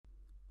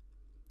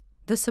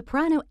The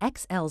Soprano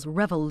XL's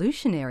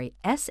revolutionary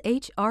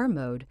SHR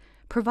mode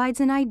provides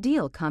an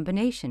ideal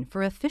combination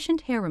for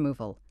efficient hair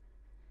removal.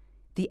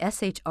 The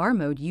SHR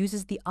mode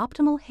uses the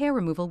optimal hair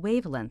removal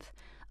wavelength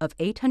of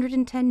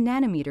 810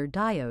 nanometer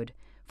diode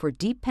for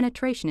deep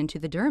penetration into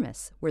the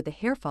dermis, where the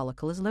hair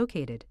follicle is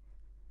located.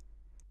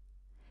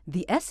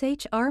 The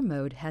SHR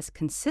mode has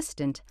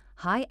consistent,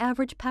 high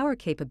average power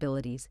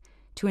capabilities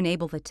to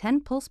enable the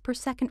 10 pulse per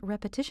second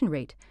repetition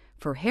rate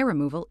for hair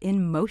removal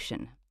in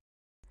motion.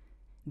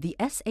 The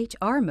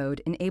SHR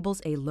mode enables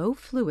a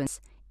low-fluence,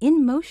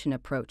 in-motion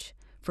approach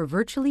for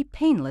virtually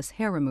painless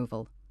hair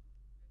removal.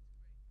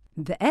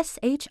 The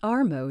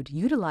SHR mode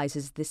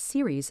utilizes this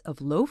series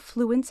of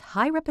low-fluence,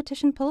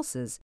 high-repetition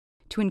pulses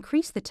to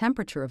increase the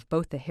temperature of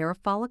both the hair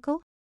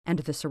follicle and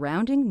the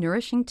surrounding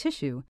nourishing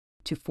tissue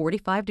to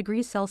 45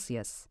 degrees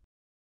Celsius.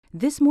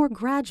 This more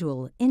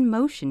gradual,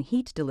 in-motion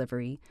heat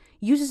delivery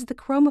uses the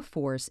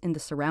chromophores in the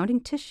surrounding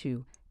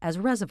tissue as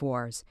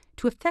reservoirs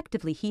to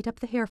effectively heat up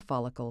the hair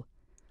follicle.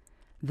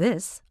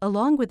 This,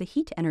 along with the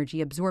heat energy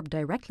absorbed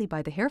directly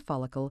by the hair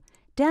follicle,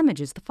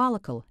 damages the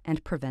follicle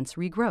and prevents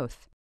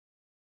regrowth.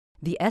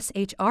 The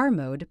SHR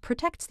mode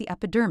protects the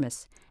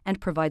epidermis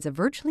and provides a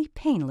virtually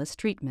painless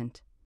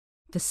treatment.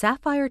 The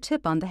sapphire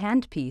tip on the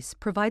handpiece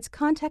provides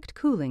contact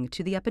cooling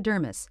to the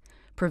epidermis,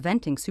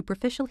 preventing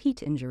superficial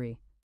heat injury.